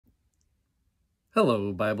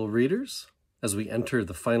Hello, Bible readers. As we enter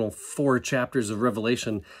the final 4 chapters of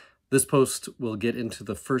Revelation, this post will get into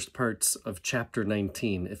the first parts of chapter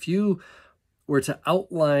 19. If you were to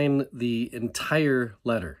outline the entire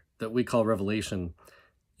letter that we call Revelation,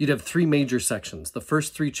 you'd have 3 major sections. The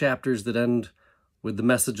first 3 chapters that end with the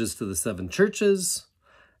messages to the 7 churches,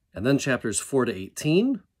 and then chapters 4 to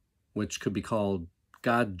 18, which could be called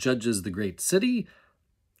God Judges the Great City.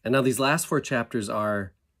 And now these last 4 chapters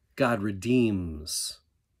are God redeems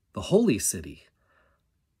the holy city.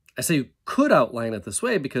 I say you could outline it this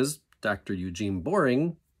way because Dr. Eugene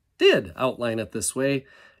Boring did outline it this way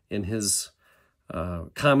in his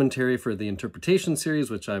commentary for the interpretation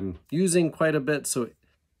series, which I'm using quite a bit. So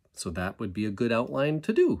that would be a good outline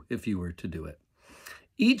to do if you were to do it.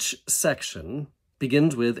 Each section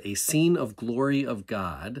begins with a scene of glory of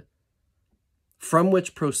God, from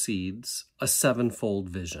which proceeds a 7-fold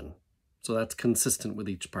vision. So that's consistent with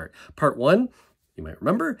each part. Part 1, you might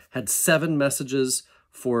remember, had 7 messages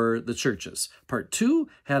for the churches. Part 2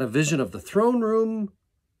 had a vision of the throne room,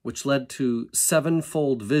 which led to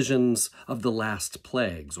 7-fold visions of the last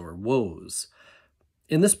plagues or woes.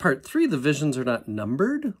 In this part 3, the visions are not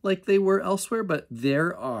numbered like they were elsewhere, but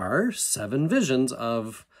there are 7 visions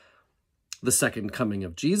of the second coming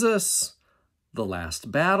of Jesus, the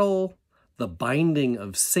last battle, the binding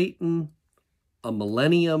of Satan, a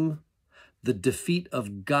millennium, the defeat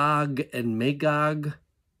of Gog and Magog,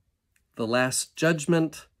 the last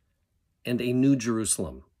judgment, and a new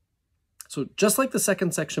Jerusalem. So just like the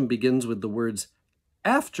second section begins with the words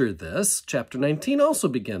after this, chapter 19 also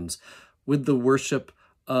begins with the worship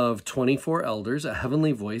of 24 elders, a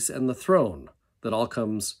heavenly voice, and the throne. That all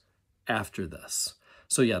comes after this.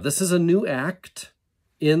 So yeah, this is a new act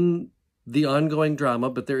in the ongoing drama,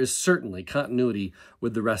 but there is certainly continuity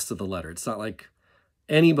with the rest of the letter. It's not like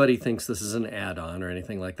anybody thinks this is an add-on or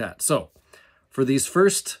anything like that. So, for these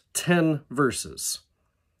first 10 verses,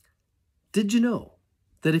 did you know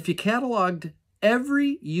that if you cataloged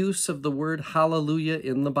every use of the word hallelujah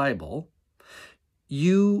in the Bible,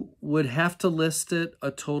 you would have to list it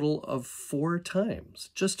a total of 4 times,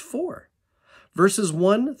 just 4. Verses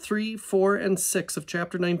 1, 3, 4, and 6 of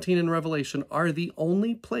chapter 19 in Revelation are the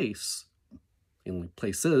only places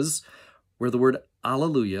where the word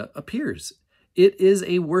alleluia appears. It is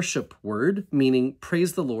a worship word, meaning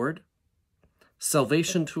praise the Lord,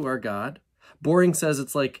 salvation to our God. Boring says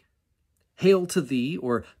it's like hail to thee,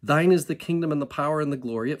 or thine is the kingdom and the power and the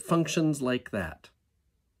glory. It functions like that.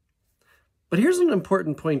 But here's an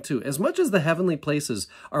important point too. As much as the heavenly places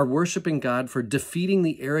are worshiping God for defeating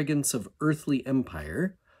the arrogance of earthly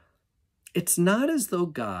empire, it's not as though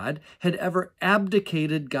God had ever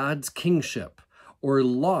abdicated God's kingship or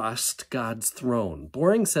lost God's throne.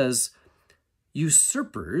 Boring says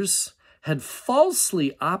usurpers had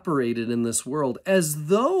falsely operated in this world as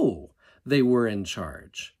though they were in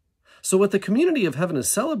charge. So what the community of heaven is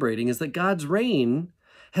celebrating is that God's reign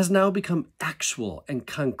has now become actual and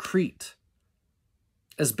concrete.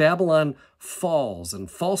 As Babylon falls and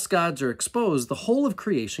false gods are exposed, the whole of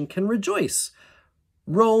creation can rejoice.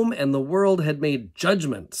 Rome and the world had made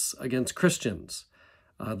judgments against Christians.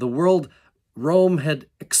 Rome had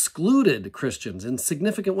excluded Christians in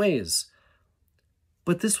significant ways.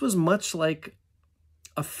 But this was much like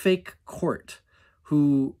a fake court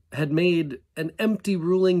who had made an empty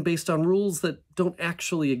ruling based on rules that don't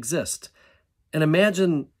actually exist. And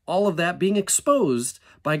imagine all of that being exposed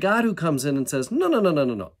by God, who comes in and says,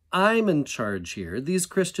 no, I'm in charge here. These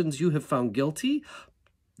Christians you have found guilty,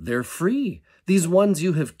 they're free. These ones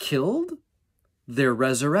you have killed, they're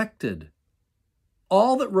resurrected.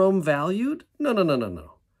 All that Rome valued,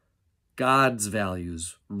 no. God's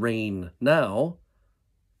values reign now.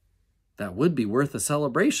 That would be worth a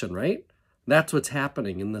celebration, right? That's what's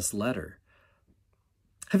happening in this letter.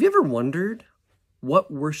 Have you ever wondered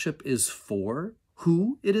what worship is for?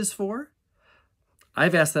 Who it is for?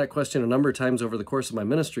 I've asked that question a number of times over the course of my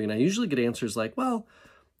ministry, and I usually get answers like, well,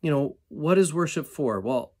 what is worship for?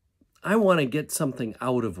 Well, I want to get something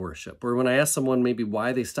out of worship. Or when I ask someone maybe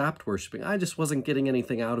why they stopped worshiping, I just wasn't getting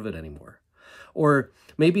anything out of it anymore. Or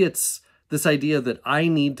maybe it's this idea that I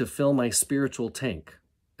need to fill my spiritual tank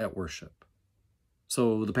at worship.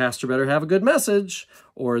 So the pastor better have a good message,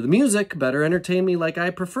 or the music better entertain me like I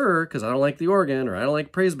prefer because I don't like the organ, or I don't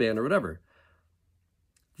like praise band, or whatever.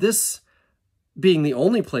 This being the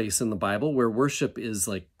only place in the Bible where worship is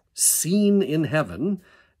like seen in heaven,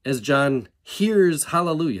 as John hears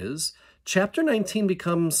hallelujahs, chapter 19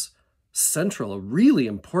 becomes central, a really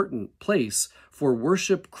important place for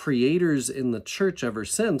worship creators in the church ever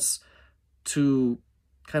since to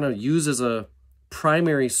kind of use as a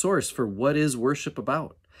primary source for what is worship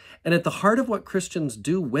about. And at the heart of what Christians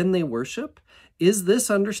do when they worship is this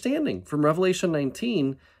understanding from Revelation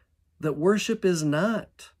 19 that worship is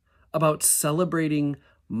not about celebrating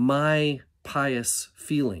my pious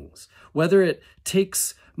feelings. Whether it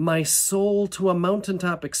takes my soul to a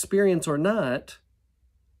mountaintop experience or not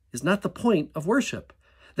is not the point of worship.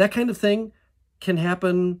 That kind of thing can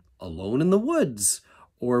happen alone in the woods,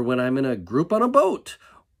 or when I'm in a group on a boat,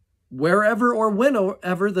 wherever or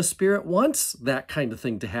whenever the Spirit wants that kind of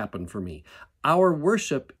thing to happen for me. Our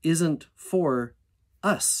worship isn't for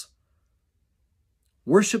us.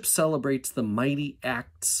 Worship celebrates the mighty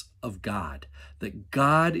acts of God, that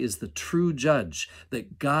God is the true judge,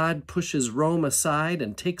 that God pushes Rome aside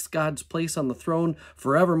and takes God's place on the throne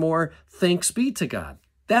forevermore. Thanks be to God.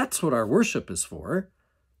 That's what our worship is for.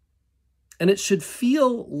 And it should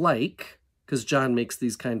feel like, because John makes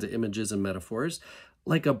these kinds of images and metaphors,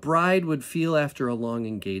 like a bride would feel after a long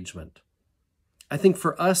engagement. I think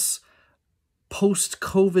for us,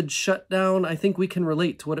 post-COVID shutdown, I think we can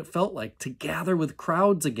relate to what it felt like to gather with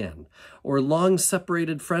crowds again, or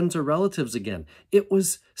long-separated friends or relatives again. It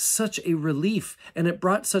was such a relief, and it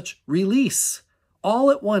brought such release all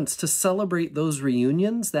at once to celebrate those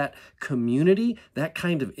reunions, that community, that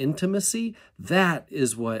kind of intimacy. That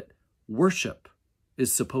is what worship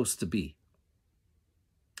is supposed to be.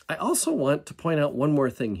 I also want to point out one more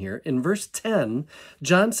thing here. In verse 10,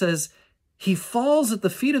 John says, he falls at the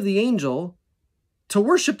feet of the angel to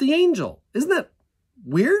worship the angel. Isn't that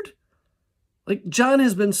weird? Like, John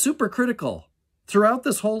has been super critical throughout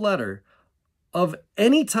this whole letter of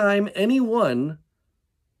any time anyone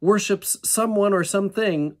worships someone or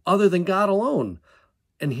something other than God alone.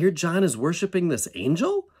 And here John is worshiping this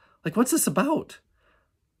angel? Like, what's this about?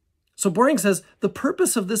 So Boring says, the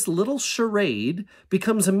purpose of this little charade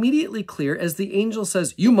becomes immediately clear as the angel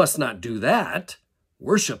says, you must not do that.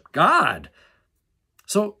 Worship God.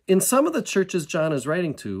 So in some of the churches John is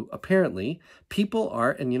writing to, apparently, people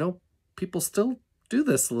are, and people still do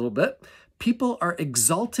this a little bit, people are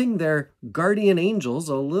exalting their guardian angels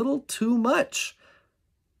a little too much,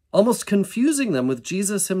 almost confusing them with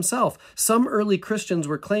Jesus himself. Some early Christians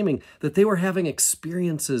were claiming that they were having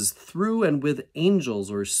experiences through and with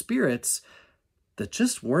angels or spirits that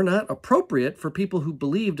just were not appropriate for people who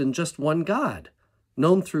believed in just one God,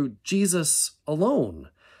 known through Jesus alone.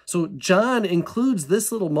 So John includes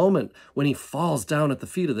this little moment when he falls down at the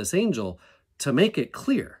feet of this angel to make it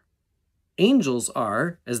clear. Angels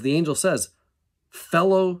are, as the angel says,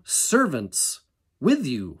 fellow servants with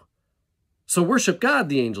you. So worship God,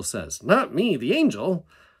 the angel says, not me, the angel.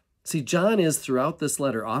 See, John is throughout this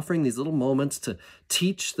letter offering these little moments to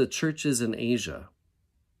teach the churches in Asia.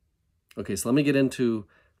 Okay, so let me get into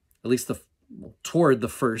at least toward the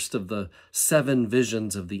first of the 7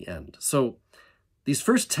 visions of the end. So these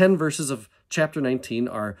first 10 verses of chapter 19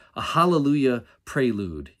 are a hallelujah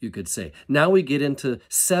prelude, you could say. Now we get into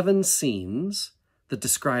 7 scenes that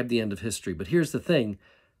describe the end of history. But here's the thing.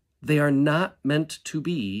 They are not meant to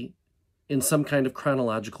be in some kind of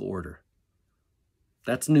chronological order.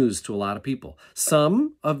 That's news to a lot of people.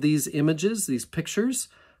 Some of these images, these pictures,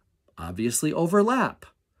 obviously overlap.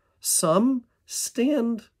 Some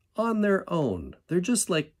stand on their own. They're just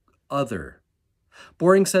like other.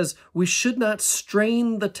 Boring says, we should not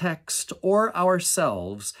strain the text or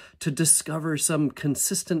ourselves to discover some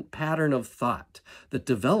consistent pattern of thought that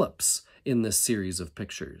develops in this series of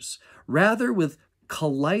pictures. Rather, with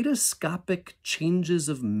kaleidoscopic changes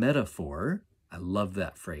of metaphor, I love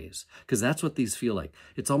that phrase, because that's what these feel like.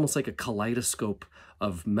 It's almost like a kaleidoscope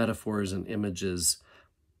of metaphors and images.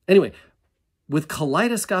 Anyway, with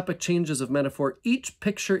kaleidoscopic changes of metaphor, each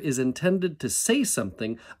picture is intended to say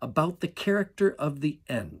something about the character of the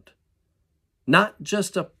end, not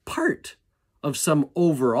just a part of some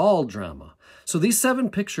overall drama. So these 7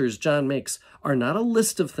 pictures John makes are not a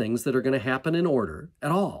list of things that are going to happen in order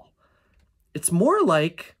at all. It's more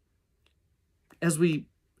like, as we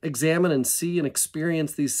examine and see and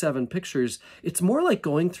experience these 7 pictures, it's more like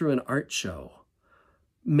going through an art show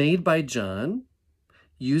made by John,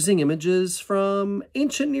 using images from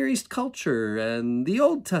ancient Near East culture and the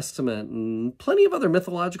Old Testament and plenty of other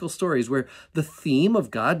mythological stories where the theme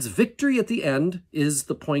of God's victory at the end is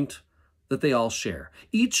the point that they all share.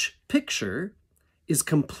 Each picture is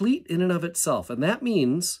complete in and of itself, and that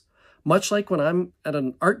means, much like when I'm at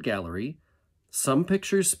an art gallery, some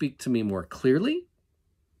pictures speak to me more clearly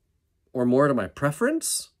or more to my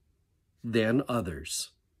preference than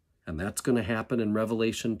others. And that's going to happen in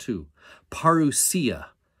Revelation 2. Parousia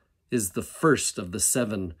is the first of the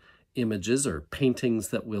 7 images or paintings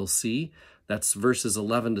that we'll see. That's verses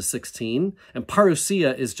 11 to 16. And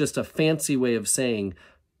parousia is just a fancy way of saying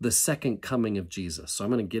the second coming of Jesus. So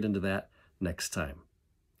I'm going to get into that next time.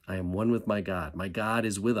 I am one with my God. My God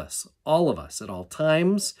is with us, all of us, at all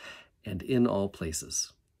times and in all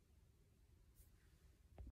places.